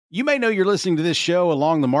You may know you're listening to this show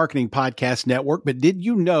along the Marketing Podcast Network, but did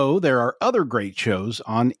you know there are other great shows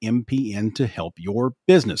on MPN to help your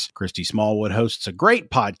business? Christy Smallwood hosts a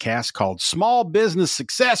great podcast called Small Business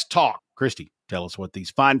Success Talk. Christy, tell us what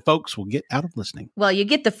these fine folks will get out of listening. Well, you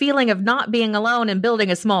get the feeling of not being alone in building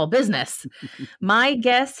a small business. My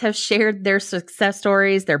guests have shared their success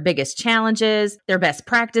stories, their biggest challenges, their best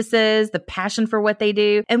practices, the passion for what they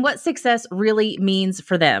do, and what success really means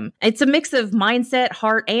for them. It's a mix of mindset,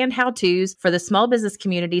 heart, and how-tos for the small business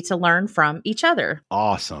community to learn from each other.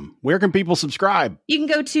 Awesome. Where can people subscribe? You can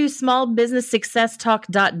go to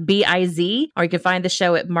smallbusinesssuccesstalk.biz, or you can find the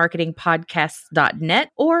show at marketingpodcasts.net,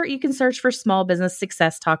 or you can search for Small Business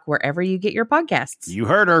Success Talk wherever you get your podcasts. You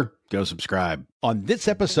heard her. Go subscribe. On this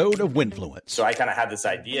episode of Winfluence. So I kind of had this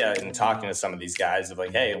idea in talking to some of these guys of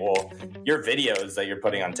like, hey, well, your videos that you're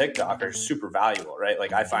putting on TikTok are super valuable, right?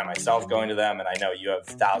 Like I find myself going to them and I know you have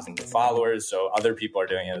thousands of followers, so other people are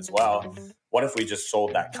doing it as well. What if we just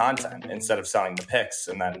sold that content instead of selling the pics?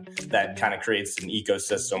 And then that kind of creates an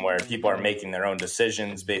ecosystem where people are making their own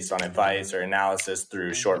decisions based on advice or analysis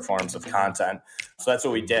through short forms of content. So that's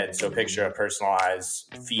what we did. So picture a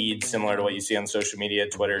personalized feed similar to what you see on social media,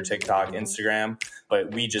 Twitter, TikTok, Instagram,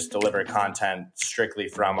 but we just deliver content strictly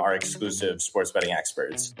from our exclusive sports betting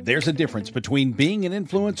experts. There's a difference between being an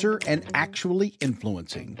influencer and actually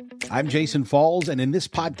influencing. I'm Jason Falls, and in this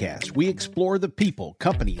podcast, we explore the people,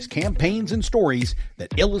 companies, campaigns, and stories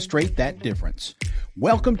that illustrate that difference.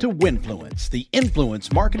 Welcome to Winfluence, the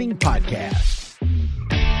Influence Marketing Podcast.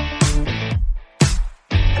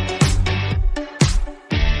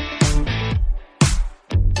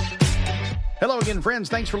 Hello again, friends.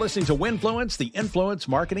 Thanks for listening to Winfluence, the Influence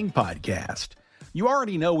Marketing Podcast. You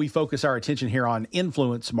already know we focus our attention here on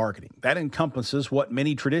influence marketing. That encompasses what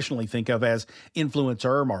many traditionally think of as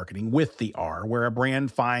influencer marketing with the R, where a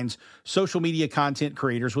brand finds social media content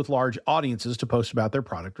creators with large audiences to post about their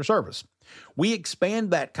product or service. We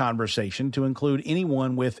expand that conversation to include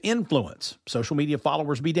anyone with influence, social media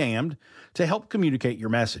followers be damned, to help communicate your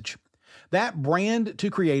message. That brand to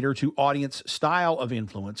creator to audience style of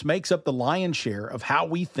influence makes up the lion's share of how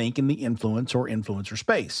we think in the influence or influencer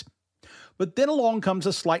space. But then along comes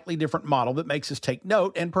a slightly different model that makes us take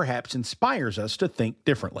note and perhaps inspires us to think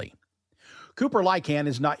differently. Cooper Lycan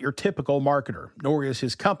is not your typical marketer, nor is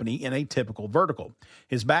his company in a typical vertical.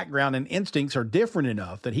 His background and instincts are different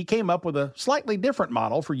enough that he came up with a slightly different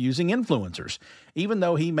model for using influencers, even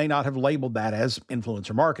though he may not have labeled that as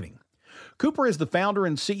influencer marketing. Cooper is the founder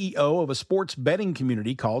and CEO of a sports betting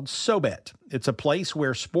community called SoBet. It's a place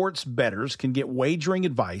where sports bettors can get wagering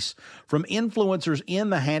advice from influencers in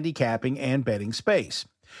the handicapping and betting space.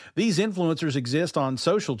 These influencers exist on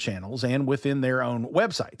social channels and within their own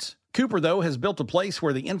websites. Cooper, though, has built a place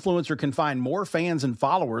where the influencer can find more fans and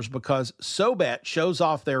followers because SoBet shows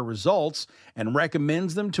off their results and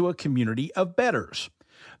recommends them to a community of bettors.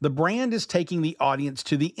 The brand is taking the audience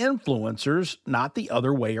to the influencers, not the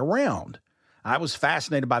other way around. I was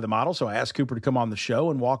fascinated by the model, so I asked Cooper to come on the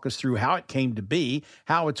show and walk us through how it came to be,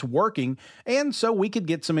 how it's working, and so we could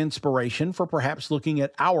get some inspiration for perhaps looking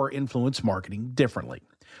at our influence marketing differently.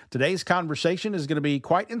 Today's conversation is going to be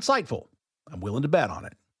quite insightful. I'm willing to bet on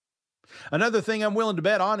it. Another thing I'm willing to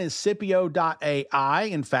bet on is Scipio.ai.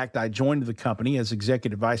 In fact, I joined the company as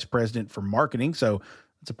Executive Vice President for Marketing, so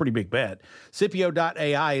it's a pretty big bet.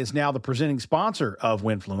 Scipio.ai is now the presenting sponsor of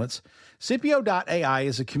Winfluence. Scipio.ai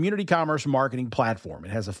is a community commerce marketing platform.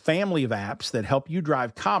 It has a family of apps that help you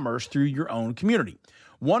drive commerce through your own community.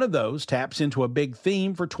 One of those taps into a big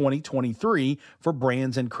theme for 2023 for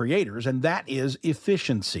brands and creators, and that is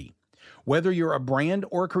efficiency. Whether you're a brand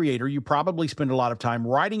or a creator, you probably spend a lot of time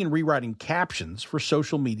writing and rewriting captions for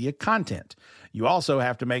social media content. You also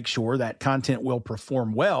have to make sure that content will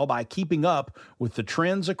perform well by keeping up with the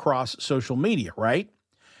trends across social media, right?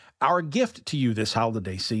 Our gift to you this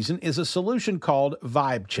holiday season is a solution called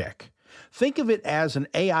Vibe Check. Think of it as an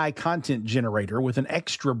AI content generator with an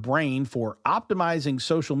extra brain for optimizing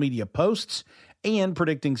social media posts and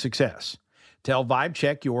predicting success. Tell Vibe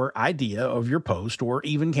Check your idea of your post or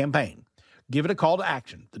even campaign. Give it a call to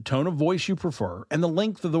action, the tone of voice you prefer, and the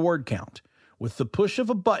length of the word count. With the push of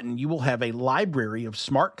a button, you will have a library of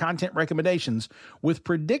smart content recommendations with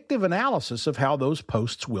predictive analysis of how those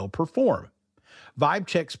posts will perform.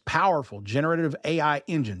 VibeCheck's powerful generative AI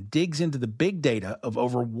engine digs into the big data of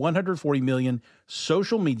over 140 million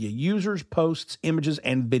social media users, posts, images,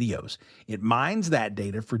 and videos. It mines that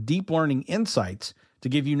data for deep learning insights to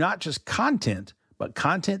give you not just content, but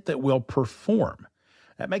content that will perform.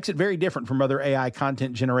 That makes it very different from other AI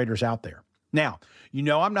content generators out there. Now,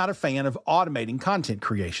 I'm not a fan of automating content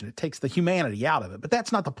creation. It takes the humanity out of it, but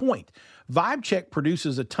that's not the point. VibeCheck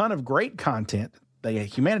produces a ton of great content. The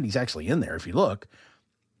humanity's actually in there if you look,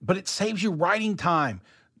 but it saves you writing time.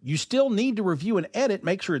 You still need to review and edit,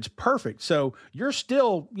 make sure it's perfect. So you're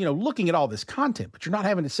still, looking at all this content, but you're not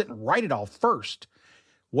having to sit and write it all first.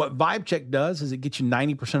 What VibeCheck does is it gets you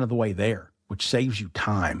 90% of the way there, which saves you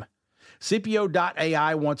time.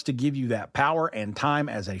 Scipio.ai wants to give you that power and time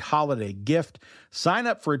as a holiday gift. Sign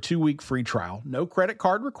up for a 2-week free trial. No credit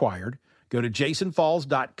card required. Go to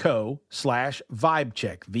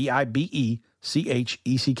jasonfalls.co/vibecheck,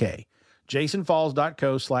 VIBECHECK.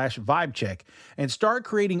 jasonfalls.co/vibecheck, and start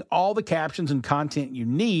creating all the captions and content you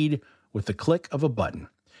need with the click of a button.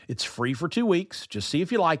 It's free for 2 weeks. Just see if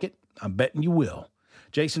you like it. I'm betting you will.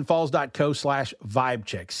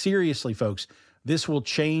 jasonfalls.co/vibecheck. Seriously, folks, this will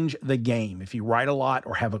change the game. If you write a lot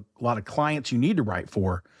or have a lot of clients you need to write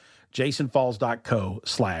for,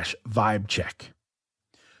 jasonfalls.co/vibecheck.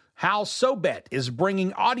 How SoBet is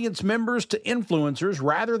bringing audience members to influencers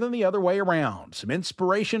rather than the other way around. Some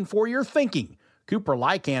inspiration for your thinking. Cooper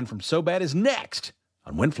Lycan from SoBet is next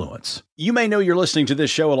on Winfluence. You may know you're listening to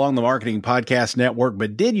this show along the Marketing Podcast Network,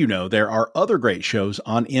 but did you know there are other great shows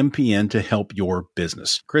on MPN to help your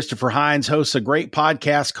business? Christopher Hines hosts a great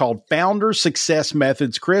podcast called Founder Success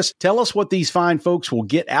Methods. Chris, tell us what these fine folks will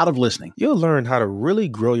get out of listening. You'll learn how to really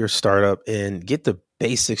grow your startup and get the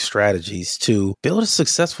basic strategies to build a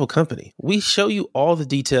successful company. We show you all the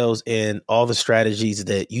details and all the strategies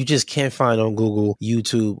that you just can't find on Google,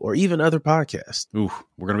 YouTube, or even other podcasts. Ooh,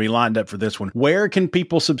 we're going to be lined up for this one. Where can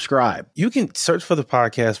people subscribe? You can search for the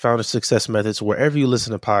podcast Founder Success Methods wherever you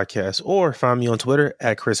listen to podcasts, or find me on Twitter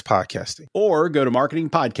at Chris Podcasting. Or go to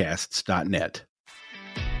marketingpodcasts.net.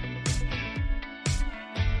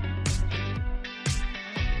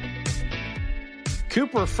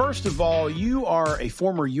 Cooper, first of all, you are a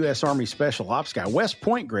former U.S. Army Special Ops guy, West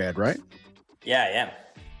Point grad, right? Yeah, I am.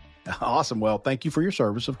 Awesome. Well, thank you for your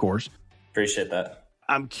service, of course. Appreciate that.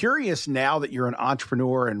 I'm curious now that you're an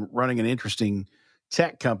entrepreneur and running an interesting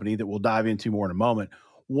tech company that we'll dive into more in a moment.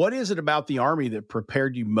 What is it about the Army that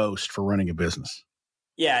prepared you most for running a business?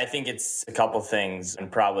 Yeah, I think it's a couple things, and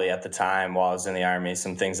probably at the time while I was in the Army,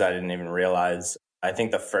 some things I didn't even realize. I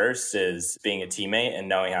think the first is being a teammate and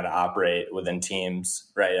knowing how to operate within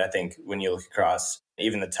teams, right? I think when you look across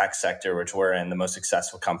even the tech sector, which we're in, the most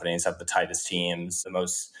successful companies have the tightest teams, the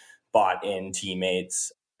most bought in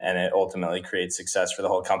teammates, and it ultimately creates success for the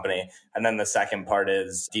whole company. And then the second part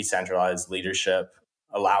is decentralized leadership,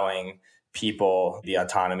 allowing people the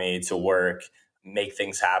autonomy to work, make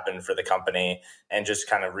things happen for the company, and just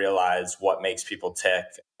kind of realize what makes people tick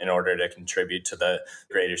in order to contribute to the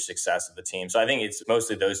greater success of the team. So I think it's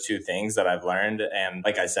mostly those two things that I've learned. And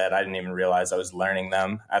like I said, I didn't even realize I was learning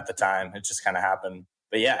them at the time. It just kind of happened.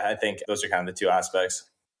 But yeah, I think those are kind of the two aspects.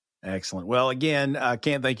 Excellent. Well, again, I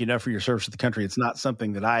can't thank you enough for your service to the country. It's not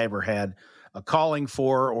something that I ever had a calling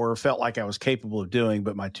for or felt like I was capable of doing,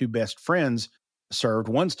 but my two best friends served.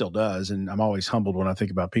 One still does. And I'm always humbled when I think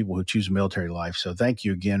about people who choose military life. So thank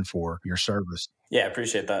you again for your service. Yeah, I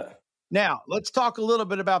appreciate that. Now, let's talk a little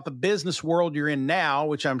bit about the business world you're in now,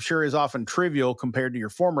 which I'm sure is often trivial compared to your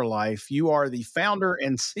former life. You are the founder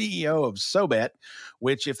and CEO of SoBet,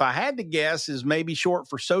 which, if I had to guess, is maybe short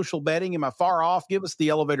for social betting. Am I far off? Give us the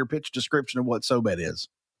elevator pitch description of what SoBet is.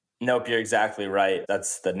 Nope, you're exactly right.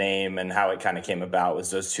 That's the name, and how it kind of came about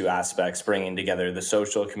was those two aspects, bringing together the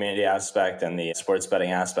social community aspect and the sports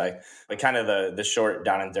betting aspect. But kind of the short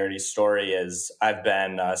down and dirty story is I've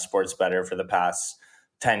been a sports bettor for the past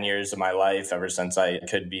 10 years of my life. Ever since I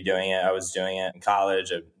could be doing it, I was doing it in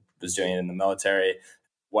college. I was doing it in the military.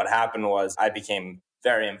 What happened was I became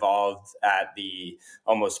very involved at the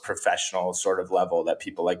almost professional sort of level that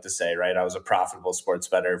people like to say, right? I was a profitable sports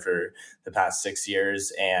bettor for the past 6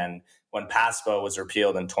 years. And when PASPA was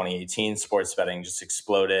repealed in 2018, sports betting just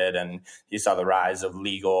exploded. And you saw the rise of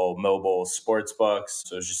legal mobile sports books.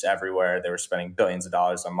 So it was just everywhere. They were spending billions of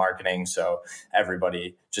dollars on marketing. So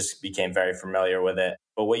everybody just became very familiar with it.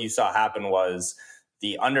 But what you saw happen was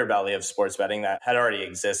the underbelly of sports betting that had already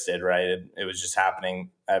existed, right? It was just happening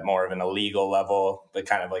at more of an illegal level, but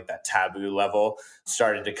kind of like that taboo level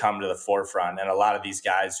started to come to the forefront. And a lot of these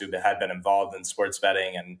guys who had been involved in sports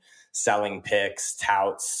betting and selling picks,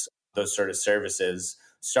 touts, those sort of services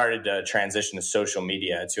started to transition to social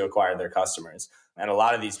media to acquire their customers. And a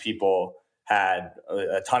lot of these people had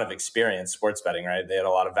a ton of experience sports betting, right? They had a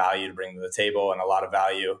lot of value to bring to the table and a lot of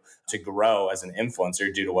value to grow as an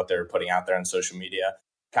influencer due to what they were putting out there on social media.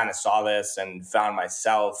 Kind of saw this and found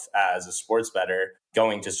myself as a sports bettor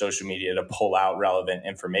going to social media to pull out relevant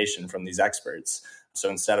information from these experts. So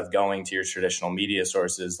instead of going to your traditional media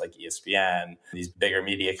sources like ESPN, these bigger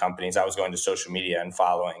media companies, I was going to social media and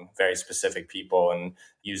following very specific people and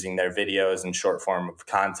using their videos and short form of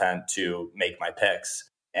content to make my picks.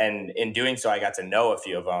 And in doing so, I got to know a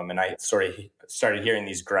few of them. And I sort of started hearing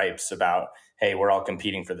these gripes about, hey, we're all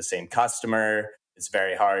competing for the same customer. It's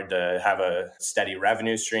very hard to have a steady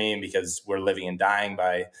revenue stream because we're living and dying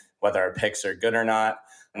by whether our picks are good or not.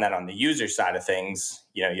 And then on the user side of things,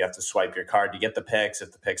 you have to swipe your card to get the picks.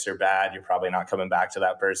 If the picks are bad, you're probably not coming back to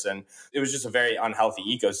that person. It was just a very unhealthy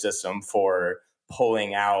ecosystem for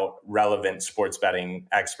pulling out relevant sports betting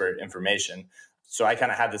expert information. So I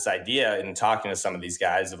kind of had this idea in talking to some of these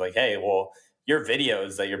guys of like, hey, well, your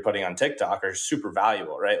videos that you're putting on TikTok are super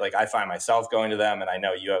valuable, right? Like I find myself going to them and I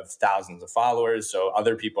know you have thousands of followers, so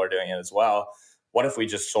other people are doing it as well. What if we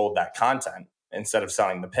just sold that content instead of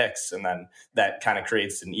selling the picks? And then that kind of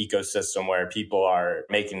creates an ecosystem where people are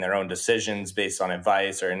making their own decisions based on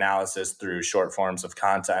advice or analysis through short forms of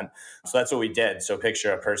content. So that's what we did. So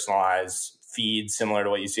picture a personalized feed similar to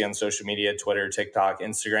what you see on social media, Twitter, TikTok,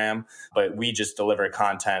 Instagram, but we just deliver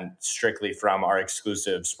content strictly from our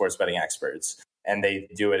exclusive sports betting experts. And they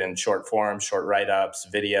do it in short form, short write-ups,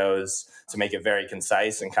 videos to make it very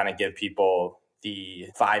concise and kind of give people the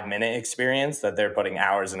 5-minute experience that they're putting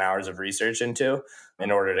hours and hours of research into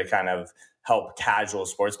in order to kind of help casual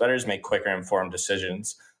sports bettors make quicker informed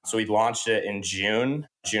decisions. So we launched it in June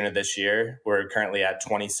of this year. We're currently at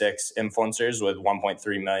 26 influencers with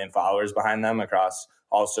 1.3 million followers behind them across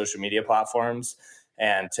all social media platforms.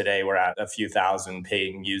 And today we're at a few thousand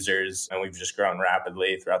paying users, and we've just grown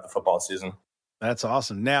rapidly throughout the football season. That's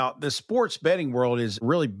awesome. Now, the sports betting world is a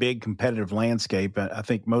really big competitive landscape. I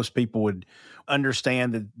think most people would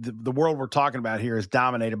understand that the world we're talking about here is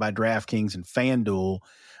dominated by DraftKings and FanDuel.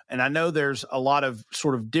 And I know there's a lot of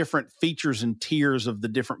sort of different features and tiers of the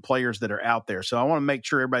different players that are out there. So I want to make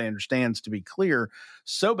sure everybody understands, to be clear,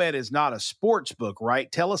 SoBet is not a sports book,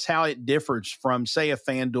 right? Tell us how it differs from, say, a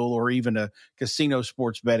FanDuel or even a casino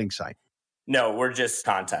sports betting site. No, we're just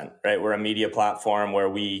content, right? We're a media platform where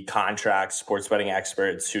we contract sports betting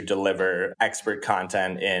experts who deliver expert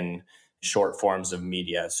content in short forms of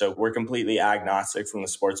media. So we're completely agnostic from the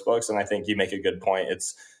sports books. And I think you make a good point.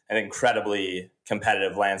 It's an incredibly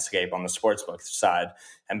competitive landscape on the sportsbook side.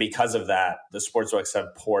 And because of that, the sportsbooks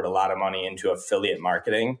have poured a lot of money into affiliate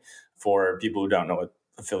marketing. For people who don't know what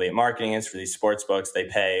affiliate marketing is, for these sportsbooks, they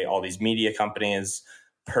pay all these media companies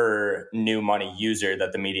per new money user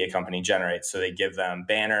that the media company generates. So they give them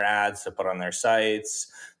banner ads to put on their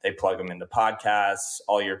sites. They plug them into podcasts,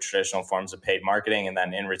 all your traditional forms of paid marketing. And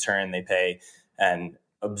then in return, they pay an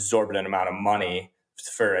absorbent amount of money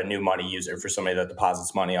for a new money user, for somebody that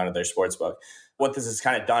deposits money onto their sportsbook. What this has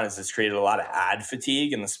kind of done is it's created a lot of ad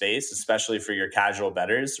fatigue in the space, especially for your casual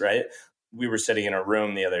bettors, right? We were sitting in a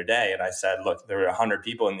room the other day and I said, look, there were 100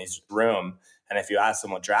 people in this room. And if you asked them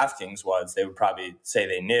what DraftKings was, they would probably say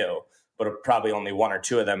they knew, but probably only one or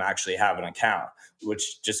two of them actually have an account,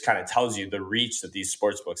 which just kind of tells you the reach that these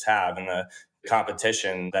sportsbooks have and the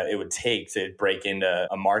competition that it would take to break into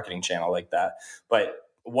a marketing channel like that. But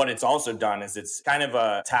what it's also done is it's kind of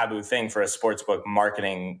a taboo thing for a sportsbook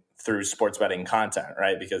marketing through sports betting content,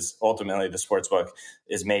 right? Because ultimately the sportsbook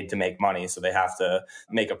is made to make money. So they have to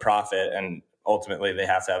make a profit, and ultimately they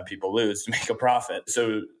have to have people lose to make a profit.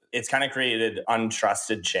 So it's kind of created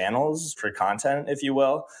untrusted channels for content, if you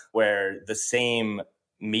will, where the same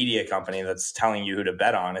media company that's telling you who to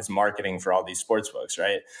bet on is marketing for all these sportsbooks,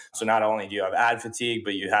 right? So not only do you have ad fatigue,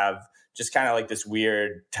 but you have just kind of like this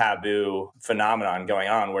weird taboo phenomenon going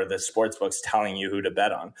on where the sportsbook's telling you who to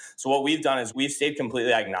bet on. So what we've done is we've stayed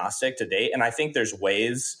completely agnostic to date. And I think there's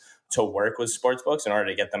ways to work with sportsbooks in order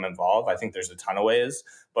to get them involved. I think there's a ton of ways.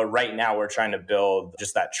 But right now we're trying to build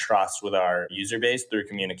just that trust with our user base through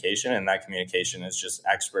communication. And that communication is just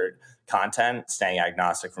expert content, staying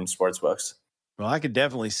agnostic from sportsbooks. Well, I could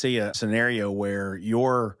definitely see a scenario where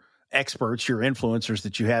your experts, your influencers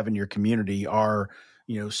that you have in your community are,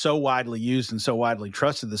 so widely used and so widely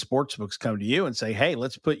trusted, the sports books come to you and say, hey,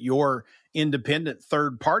 let's put your independent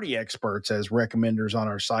third-party experts as recommenders on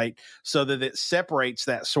our site so that it separates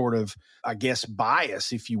that sort of, I guess,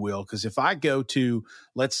 bias, if you will. Because if I go to,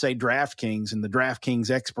 let's say, DraftKings, and the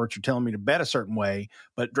DraftKings experts are telling me to bet a certain way,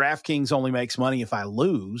 but DraftKings only makes money if I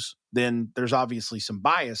lose, then there's obviously some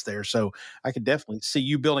bias there. So I could definitely see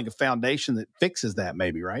you building a foundation that fixes that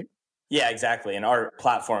maybe, right? Yeah, exactly. And our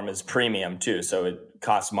platform is premium too. So it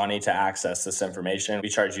costs money to access this information. We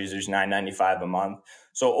charge users $9.95 a month.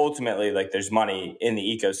 So ultimately, there's money in the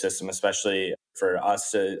ecosystem, especially for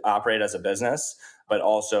us to operate as a business, but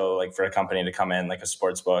also for a company to come in like a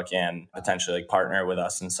sports book and potentially partner with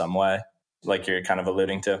us in some way. like you're kind of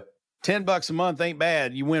alluding to. $10 a month ain't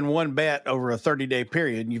bad. You win one bet over a 30-day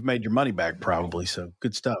period and you've made your money back probably. So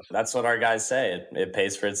good stuff. That's what our guys say. It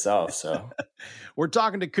pays for itself. So we're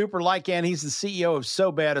talking to Cooper Lycan. He's the CEO of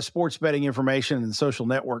SoBet, a sports betting information and social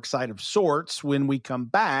network site of sorts. When we come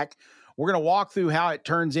back, we're going to walk through how it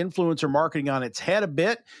turns influencer marketing on its head a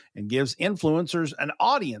bit and gives influencers an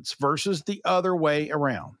audience versus the other way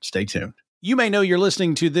around. Stay tuned. You may know you're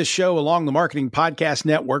listening to this show along the Marketing Podcast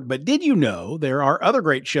Network, but did you know there are other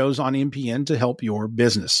great shows on MPN to help your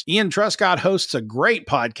business? Ian Truscott hosts a great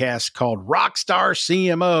podcast called Rockstar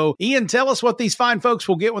CMO. Ian, tell us what these fine folks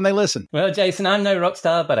will get when they listen. Well, Jason, I'm no rock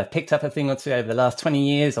star, but I've picked up a thing or two over the last 20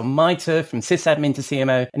 years on my tour from sysadmin to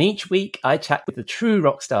CMO, and each week I chat with the true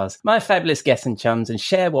rock stars, my fabulous guests and chums, and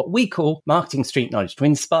share what we call marketing street knowledge to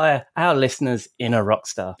inspire our listeners in a rock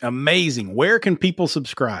star. Amazing. Where can people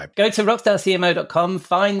subscribe? Go to rockstarcmo.com,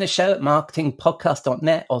 find the show at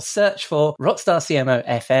marketingpodcast.net, or search for Rockstar CMO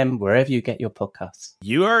FM wherever you get your podcasts.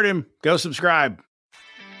 You heard him. Go subscribe.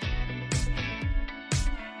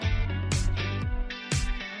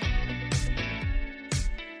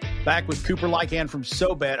 Back with Cooper Lycan from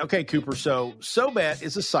SoBet. Okay, Cooper, so SoBet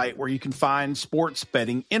is a site where you can find sports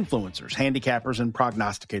betting influencers, handicappers, and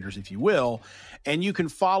prognosticators, if you will, and you can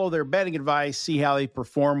follow their betting advice, see how they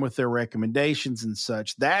perform with their recommendations and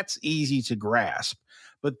such. That's easy to grasp.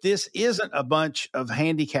 But this isn't a bunch of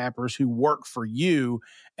handicappers who work for you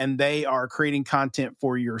and they are creating content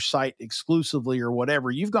for your site exclusively or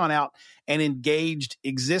whatever. You've gone out and engaged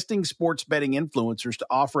existing sports betting influencers to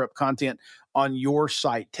offer up content on your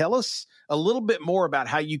site. Tell us a little bit more about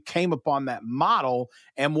how you came upon that model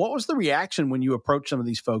and what was the reaction when you approached some of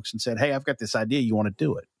these folks and said, hey, I've got this idea, you want to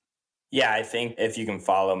do it? Yeah, I think if you can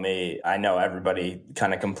follow me, I know everybody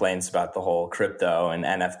kind of complains about the whole crypto and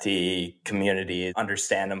NFT community,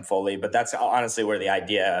 understand them fully, but that's honestly where the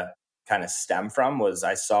idea kind of stemmed from. Was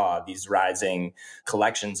I saw these rising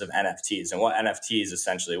collections of NFTs, and what NFTs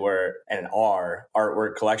essentially were and are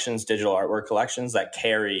artwork collections, digital artwork collections that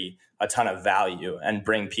carry a ton of value and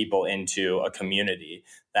bring people into a community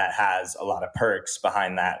that has a lot of perks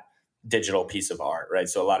behind that digital piece of art, right?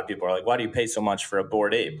 So a lot of people are like, why do you pay so much for a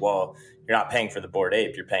Bored Ape? Well, you're not paying for the Bored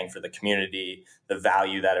Ape. You're paying for the community, the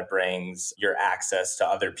value that it brings, your access to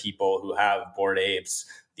other people who have Bored Apes,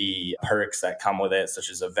 the perks that come with it, such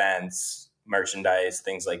as events, merchandise,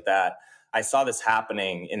 things like that. I saw this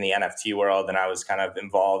happening in the NFT world, and I was kind of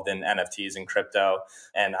involved in NFTs and crypto.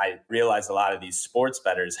 And I realized a lot of these sports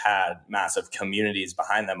bettors had massive communities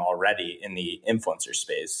behind them already in the influencer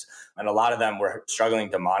space. And a lot of them were struggling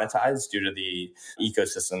to monetize due to the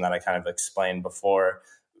ecosystem that I kind of explained before.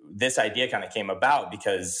 This idea kind of came about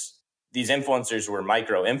because these influencers were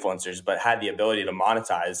micro influencers, but had the ability to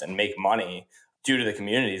monetize and make money due to the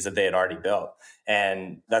communities that they had already built.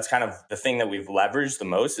 And that's kind of the thing that we've leveraged the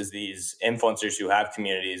most, is these influencers who have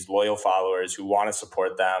communities, loyal followers who want to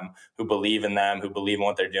support them, who believe in them, who believe in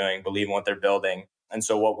what they're doing, believe in what they're building. And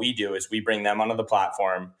so what we do is we bring them onto the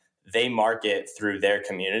platform. They market through their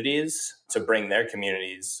communities to bring their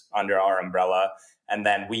communities under our umbrella. And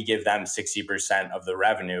then we give them 60% of the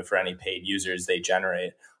revenue for any paid users they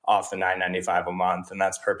generate off the $9.95 a month. And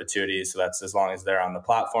that's perpetuity. So that's as long as they're on the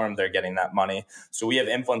platform, they're getting that money. So we have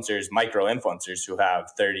influencers, micro influencers, who have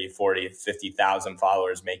 30, 40, 50,000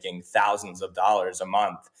 followers making thousands of dollars a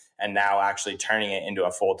month, and now actually turning it into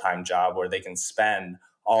a full-time job where they can spend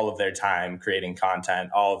all of their time creating content,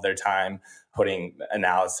 all of their time putting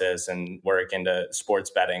analysis and work into sports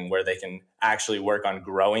betting, where they can actually work on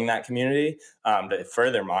growing that community to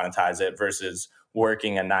further monetize it, versus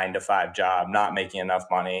working a 9-to-5 job, not making enough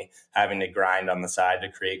money, having to grind on the side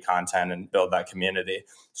to create content and build that community.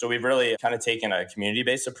 So we've really kind of taken a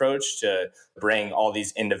community-based approach to bring all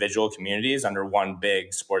these individual communities under one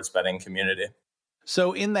big sports betting community.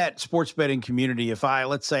 So in that sports betting community,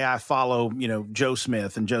 let's say I follow, Joe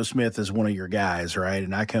Smith, and Joe Smith is one of your guys, right?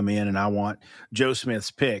 And I come in and I want Joe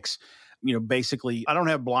Smith's picks. Basically, I don't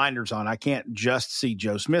have blinders on. I can't just see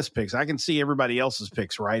Joe Smith's picks. I can see everybody else's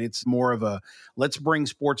picks, right? It's more of a, let's bring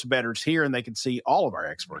sports bettors here and they can see all of our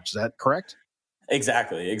experts. Is that correct?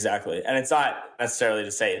 Exactly. And it's not necessarily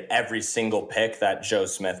to say every single pick that Joe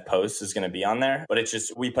Smith posts is going to be on there, but it's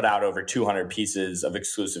just, we put out over 200 pieces of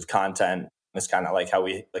exclusive content. It's kind of like how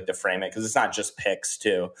we like to frame it, because it's not just picks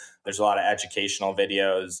too. There's a lot of educational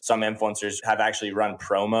videos. Some influencers have actually run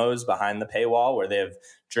promos behind the paywall where they've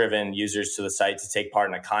driven users to the site to take part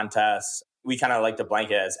in a contest. We kind of like to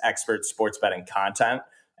blanket it as expert sports betting content.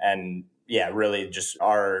 And yeah, really just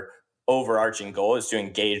our overarching goal is to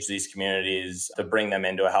engage these communities, to bring them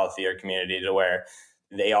into a healthier community to where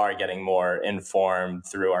they are getting more informed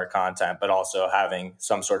through our content, but also having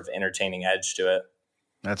some sort of entertaining edge to it.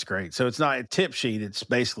 That's great. So it's not a tip sheet. It's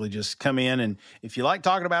basically just come in, and if you like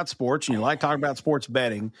talking about sports and you like talking about sports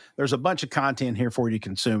betting, there's a bunch of content here for you to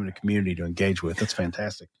consume in a community to engage with. That's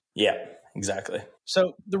fantastic. Yeah, exactly.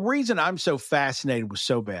 So the reason I'm so fascinated with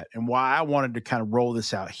SoBet and why I wanted to kind of roll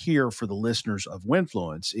this out here for the listeners of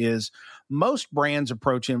Winfluence is most brands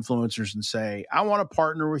approach influencers and say, I want to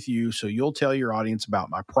partner with you so you'll tell your audience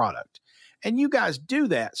about my product. And you guys do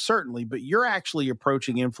that, certainly, but you're actually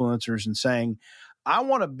approaching influencers and saying, I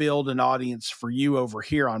want to build an audience for you over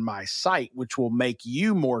here on my site, which will make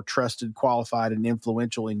you more trusted, qualified, and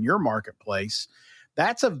influential in your marketplace.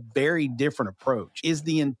 That's a very different approach. Is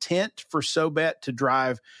the intent for SoBet to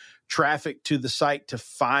drive traffic to the site to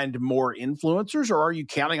find more influencers, or are you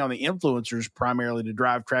counting on the influencers primarily to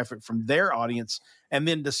drive traffic from their audience and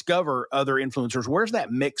then discover other influencers? Where's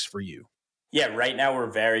that mix for you? Yeah, right now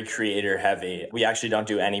we're very creator heavy. We actually don't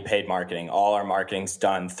do any paid marketing. All our marketing's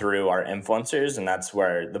done through our influencers, and that's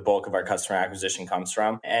where the bulk of our customer acquisition comes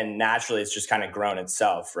from. And naturally, it's just kind of grown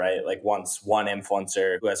itself, right? Like once one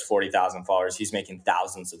influencer who has 40,000 followers, he's making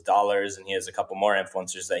thousands of dollars, and he has a couple more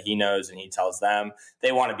influencers that he knows, and he tells them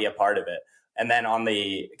they want to be a part of it. And then on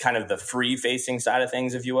the kind of the free facing side of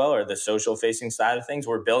things, if you will, or the social facing side of things,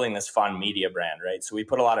 we're building this fun media brand, right? So we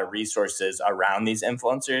put a lot of resources around these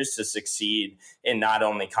influencers to succeed in not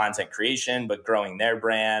only content creation, but growing their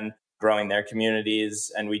brand, growing their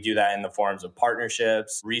communities. And we do that in the forms of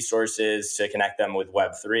partnerships, resources to connect them with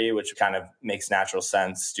Web3, which kind of makes natural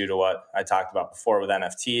sense due to what I talked about before with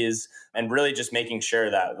NFTs, and really just making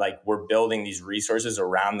sure that like we're building these resources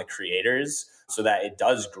around the creators so that it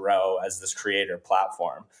does grow as this creator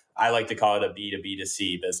platform. I like to call it a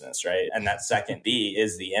B2B2C business, right? And that second B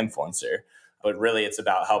is the influencer. But really, it's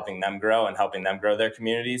about helping them grow and helping them grow their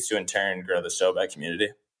communities to in turn grow the SoBet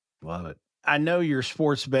community. Love it. I know your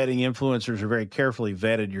sports betting influencers are very carefully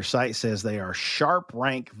vetted. Your site says they are sharp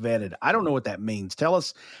rank vetted. I don't know what that means. Tell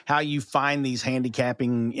us how you find these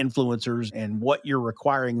handicapping influencers and what you're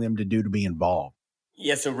requiring them to do to be involved.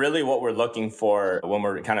 Yeah, so really what we're looking for when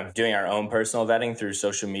we're kind of doing our own personal vetting through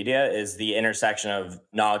social media is the intersection of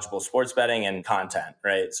knowledgeable sports betting and content,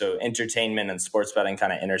 right? So entertainment and sports betting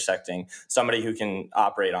kind of intersecting. Somebody who can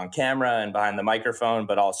operate on camera and behind the microphone,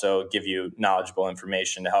 but also give you knowledgeable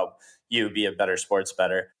information to help you be a better sports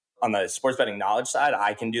bettor. On the sports betting knowledge side,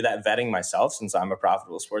 I can do that vetting myself since I'm a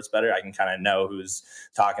profitable sports bettor. I can kind of know who's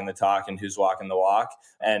talking the talk and who's walking the walk.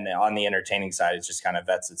 And on the entertaining side, it just kind of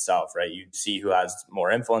vets itself, right? You see who has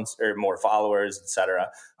more influence or more followers, et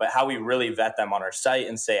cetera. But how we really vet them on our site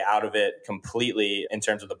and stay out of it completely in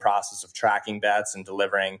terms of the process of tracking bets and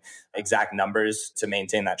delivering exact numbers to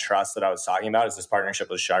maintain that trust that I was talking about is this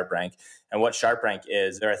partnership with SharpRank. And what SharpRank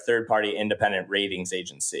is, they're a third-party independent ratings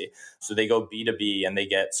agency. So they go B2B and they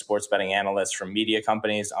get sports betting analysts from media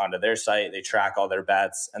companies onto their site. They track all their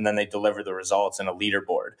bets and then they deliver the results in a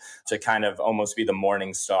leaderboard to kind of almost be the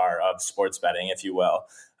morning star of sports betting, if you will.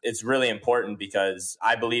 It's really important because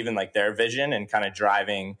I believe in like their vision and kind of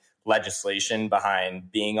driving legislation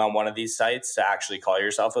behind being on one of these sites to actually call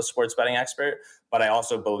yourself a sports betting expert. But I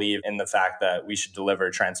also believe in the fact that we should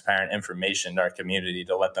deliver transparent information to our community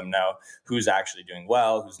to let them know who's actually doing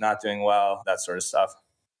well, who's not doing well, that sort of stuff.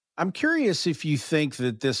 I'm curious if you think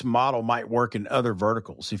that this model might work in other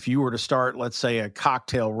verticals. If you were to start, let's say, a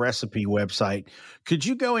cocktail recipe website, could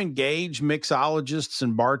you go engage mixologists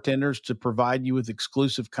and bartenders to provide you with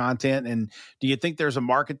exclusive content? And do you think there's a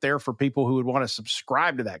market there for people who would want to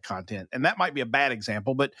subscribe to that content? And that might be a bad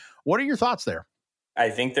example, but what are your thoughts there? I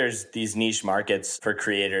think there's these niche markets for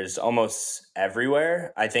creators almost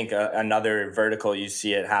everywhere. I think another vertical you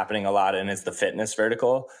see it happening a lot in is the fitness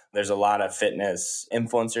vertical. There's a lot of fitness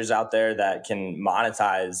influencers out there that can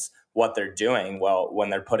monetize what they're doing well when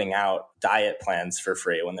they're putting out diet plans for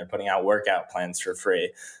free, when they're putting out workout plans for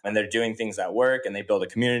free, and they're doing things that work and they build a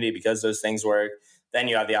community because those things work. Then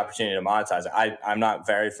you have the opportunity to monetize it. I'm not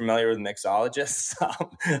very familiar with mixologists.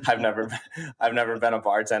 I've never been a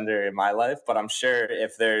bartender in my life, but I'm sure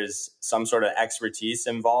if there's some sort of expertise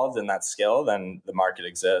involved in that skill, then the market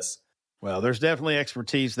exists. Well, there's definitely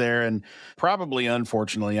expertise there, and probably,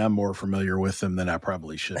 unfortunately, I'm more familiar with them than I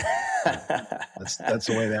probably should. That's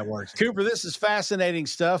the way that works. Cooper, this is fascinating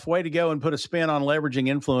stuff. Way to go and put a spin on leveraging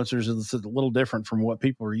influencers. It's a little different from what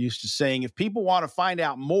people are used to seeing. If people want to find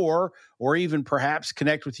out more or even perhaps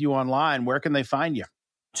connect with you online, where can they find you?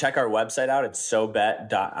 Check our website out. It's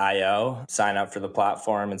sobet.io. Sign up for the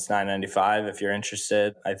platform. It's $9.95 if you're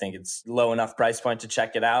interested. I think it's low enough price point to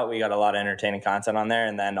check it out. We got a lot of entertaining content on there.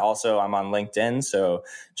 And then also I'm on LinkedIn. So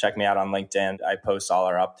check me out on LinkedIn. I post all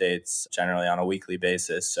our updates generally on a weekly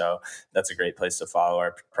basis. So that's a great place to follow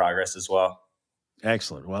our progress as well.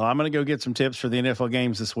 Excellent. Well, I'm going to go get some tips for the NFL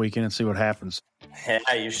games this weekend and see what happens.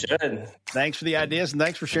 Yeah, you should. Thanks for the ideas and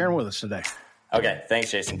thanks for sharing with us today. Okay.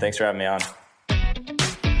 Thanks, Jason. Thanks for having me on.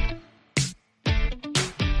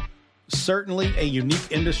 Certainly a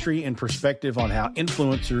unique industry and perspective on how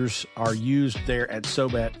influencers are used there at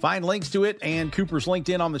Sobet. Find links to it and Cooper's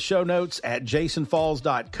LinkedIn on the show notes at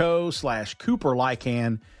jasonfalls.co/Cooper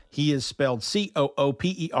Lycan. He is spelled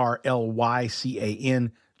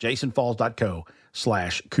COOPERLYCAN,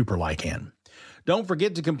 jasonfalls.co/Cooper Lycan. Don't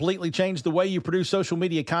forget to completely change the way you produce social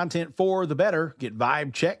media content for the better. Get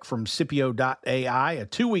Vibe Check from Scipio.ai, a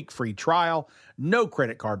 2-week free trial. No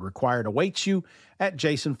credit card required awaits you at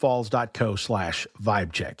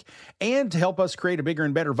jasonfalls.co/vibecheck. And to help us create a bigger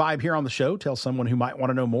and better vibe here on the show, tell someone who might want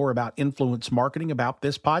to know more about influence marketing about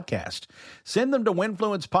this podcast. Send them to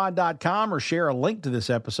winfluencepod.com or share a link to this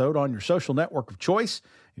episode on your social network of choice.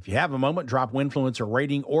 If you have a moment, drop Winfluence a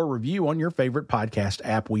rating or review on your favorite podcast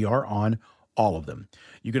app. We are on all of them.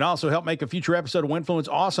 You can also help make a future episode of Winfluence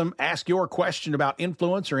awesome. Ask your question about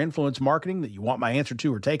influence or influence marketing that you want my answer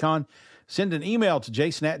to or take on. Send an email to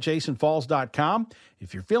jason@jasonfalls.com.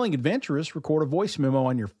 If you're feeling adventurous, record a voice memo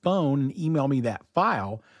on your phone and email me that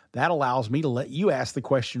file. That allows me to let you ask the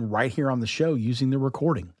question right here on the show using the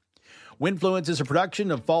recording. Winfluence is a production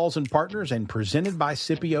of Falls & Partners and presented by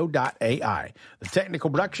Scipio.ai. The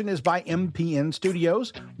technical production is by MPN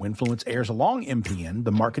Studios. Winfluence airs along MPN,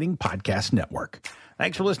 the Marketing Podcast Network.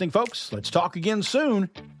 Thanks for listening, folks. Let's talk again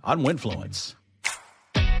soon on Winfluence.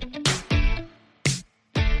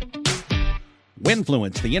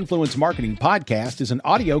 Winfluence, the Influence Marketing Podcast, is an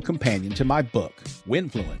audio companion to my book,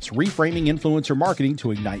 Winfluence, Reframing Influencer Marketing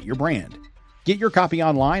to Ignite Your Brand. Get your copy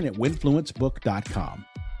online at winfluencebook.com.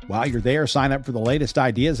 While you're there, sign up for the latest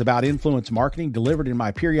ideas about influence marketing delivered in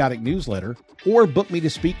my periodic newsletter, or book me to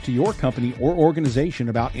speak to your company or organization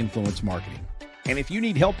about influence marketing. And if you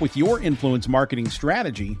need help with your influence marketing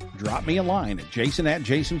strategy, drop me a line at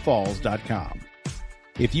jason@jasonfalls.com.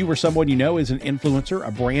 If you or someone you know is an influencer,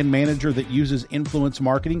 a brand manager that uses influence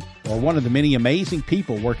marketing, or one of the many amazing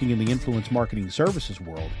people working in the influence marketing services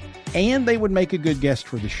world, and they would make a good guest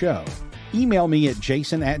for the show, email me at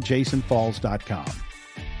jason@jasonfalls.com.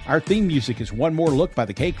 Our theme music is One More Look by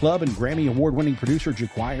the K-Club and Grammy Award-winning producer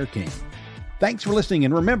Jaquire King. Thanks for listening,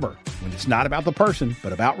 and remember, when it's not about the person,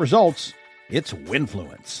 but about results, it's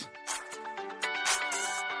Winfluence.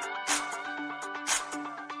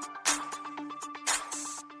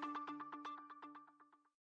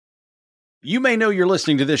 You may know you're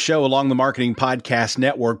listening to this show along the Marketing Podcast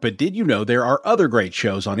Network, but did you know there are other great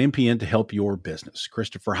shows on MPN to help your business?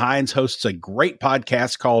 Christopher Hines hosts a great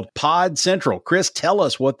podcast called Pod Central. Chris, tell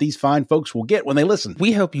us what these fine folks will get when they listen.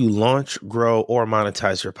 We help you launch, grow, or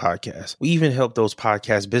monetize your podcast. We even help those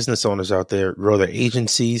podcast business owners out there grow their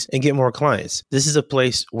agencies and get more clients. This is a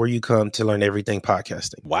place where you come to learn everything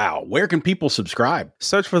podcasting. Wow. Where can people subscribe?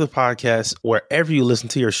 Search for the podcast wherever you listen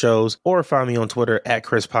to your shows, or find me on Twitter at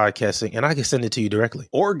Chris Podcasting, and I can send it to you directly.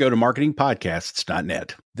 Or go to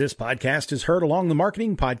marketingpodcasts.net. This podcast is heard along the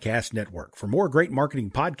Marketing Podcast Network. For more great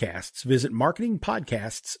marketing podcasts, visit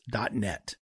marketingpodcasts.net.